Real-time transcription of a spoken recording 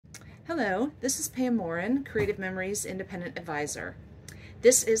Hello, this is Pam Morin, Creative Memories Independent Advisor.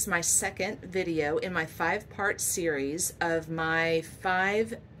 This is my second video in my 5-part series of my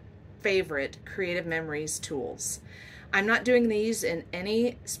 5 favorite Creative Memories tools. I'm not doing these in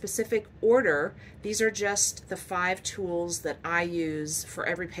any specific order. These are just the 5 tools that I use for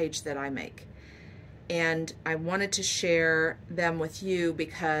every page that I make. And I wanted to share them with you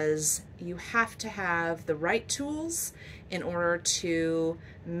because you have to have the right tools in order to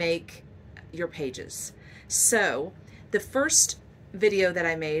make your pages. So the first video that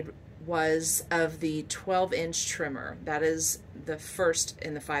I made was of the 12-inch trimmer. That is the first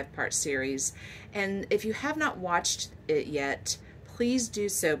in the 5-part series. And if you have not watched it yet, please do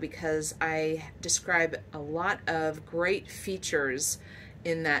so because I describe a lot of great features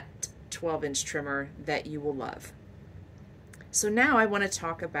in that 12-inch trimmer that you will love. So now I want to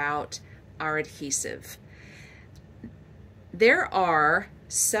talk about our adhesive. There are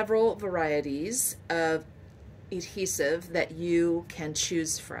several varieties of adhesive that you can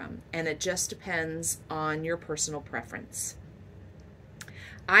choose from, and it just depends on your personal preference.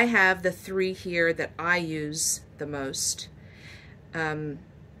 I have the 3 here that I use the most. I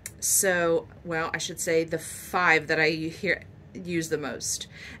should say the 5 that I use the most,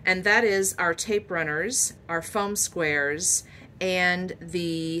 and that is our tape runners, our foam squares, and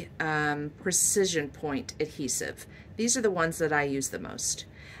the precision point adhesive. These are the ones that I use the most.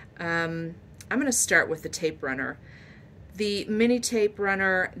 I'm going to start with the tape runner. The mini tape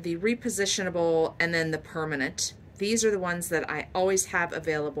runner, the repositionable, and then the permanent. These are the ones that I always have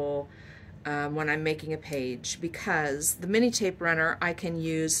available when I'm making a page, because the mini tape runner I can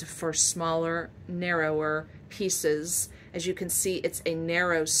use for smaller, narrower pieces. As you can see, it's a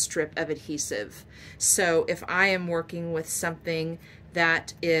narrow strip of adhesive. So if I am working with something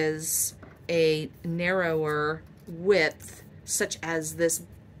that is a narrower width, such as this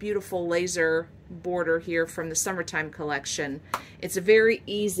beautiful laser border here from the Summertime collection, it's very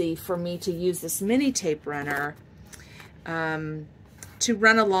easy for me to use this mini tape runner to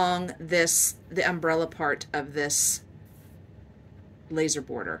run along the umbrella part of this laser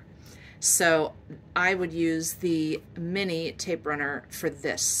border. So I would use the mini tape runner for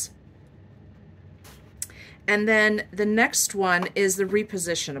this. And then the next one is the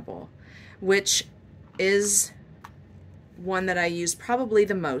repositionable, which is one that I use probably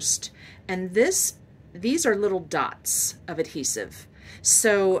the most. And these are little dots of adhesive.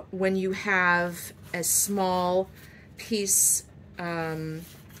 So when you have a small piece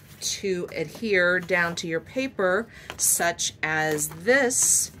to adhere down to your paper, such as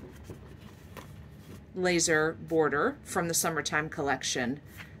this laser border from the Summertime collection,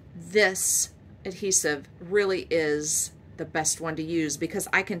 this adhesive really is the best one to use, because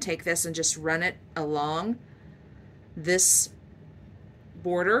I can take this and just run it along this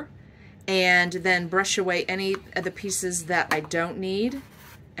border and then brush away any of the pieces that I don't need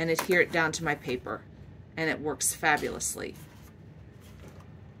and adhere it down to my paper, and it works fabulously.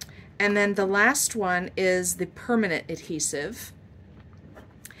 And then the last one is the permanent adhesive.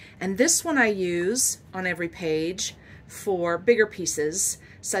 And this one I use on every page for bigger pieces,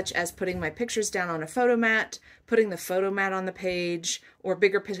 such as putting my pictures down on a photo mat, putting the photo mat on the page, or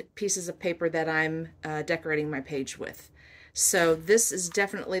bigger pieces of paper that I'm decorating my page with. So this is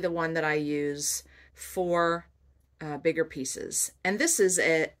definitely the one that I use for bigger pieces. And this is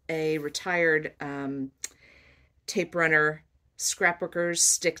a retired tape runner, Scrapbookers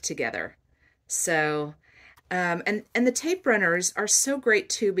Stick Together. So and the tape runners are so great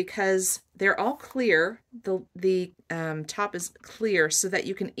too, because they're all clear. The top is clear so that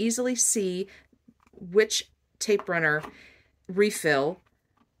you can easily see which tape runner refill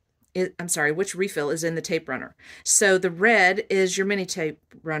which refill is in the tape runner. So the red is your mini tape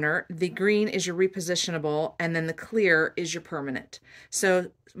runner, the green is your repositionable, and then the clear is your permanent.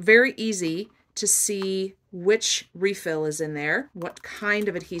 So very easy to see which refill is in there, what kind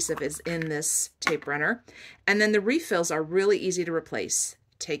of adhesive is in this tape runner. And then the refills are really easy to replace.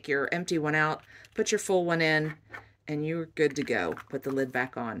 Take your empty one out, put your full one in, and you're good to go. Put the lid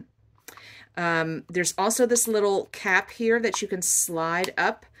back on. There's also this little cap here that you can slide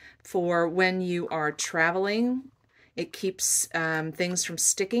up for when you are traveling. It keeps things from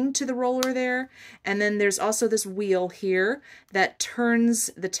sticking to the roller there. And then there's also this wheel here that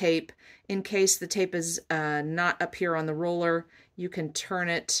turns the tape. In case the tape is not up here on the roller, you can turn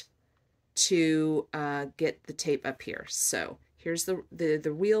it to get the tape up here. So here's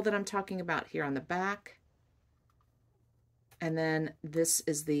the wheel that I'm talking about here on the back. And then this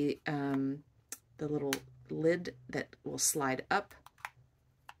is the little lid that will slide up,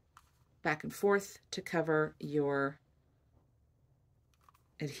 back and forth to cover your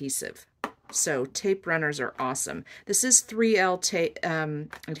adhesive. So tape runners are awesome. This is 3L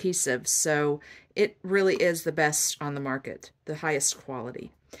adhesive, so it really is the best on the market, the highest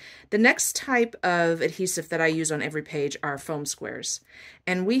quality. The next type of adhesive that I use on every page are foam squares.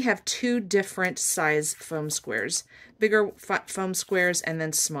 And we have two different size foam squares, bigger foam squares and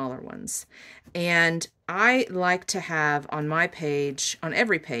then smaller ones. And I like to have on my page, on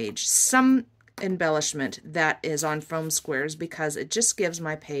every page, some embellishment that is on foam squares because it just gives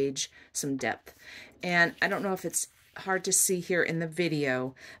my page some depth. And I don't know if it's hard to see here in the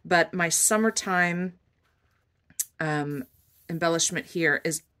video, but my summertime embellishment here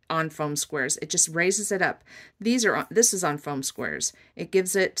is on foam squares. It just raises it up. This is on foam squares. It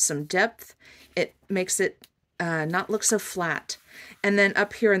gives it some depth. It makes it not look so flat. And then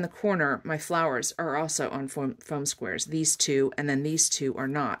up here in the corner, my flowers are also on foam squares. These two, and then these two are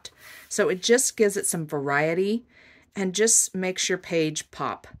not. So it just gives it some variety and just makes your page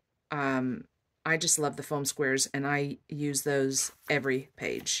pop. I just love the foam squares, and I use those every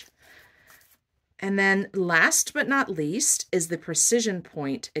page. And then last but not least is the Precision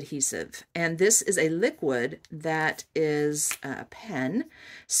Point adhesive. And this is a liquid that is a pen.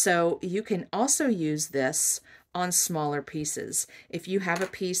 So you can also use this on smaller pieces. If you have a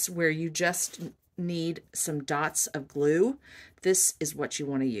piece where you just need some dots of glue, this is what you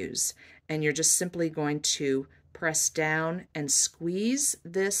want to use. And you're just simply going to press down and squeeze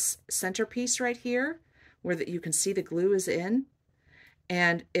this centerpiece right here where you can see the glue is in,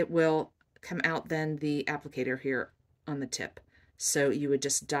 and it will come out then the applicator here on the tip. So you would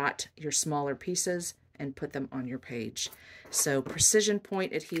just dot your smaller pieces and put them on your page. So Precision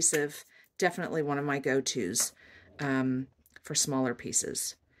Point adhesive, definitely one of my go-tos for smaller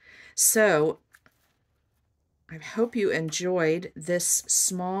pieces. So I hope you enjoyed this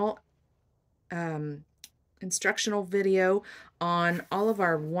small instructional video on all of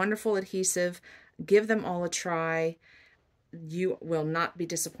our wonderful adhesive. Give them all a try. You will not be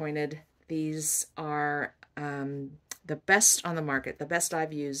disappointed. These are the best on the market, the best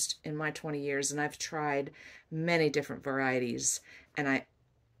I've used in my 20 years, and I've tried many different varieties, and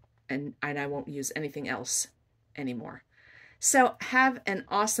I won't use anything else anymore. So have an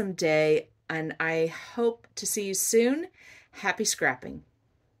awesome day, and I hope to see you soon. Happy scrapping.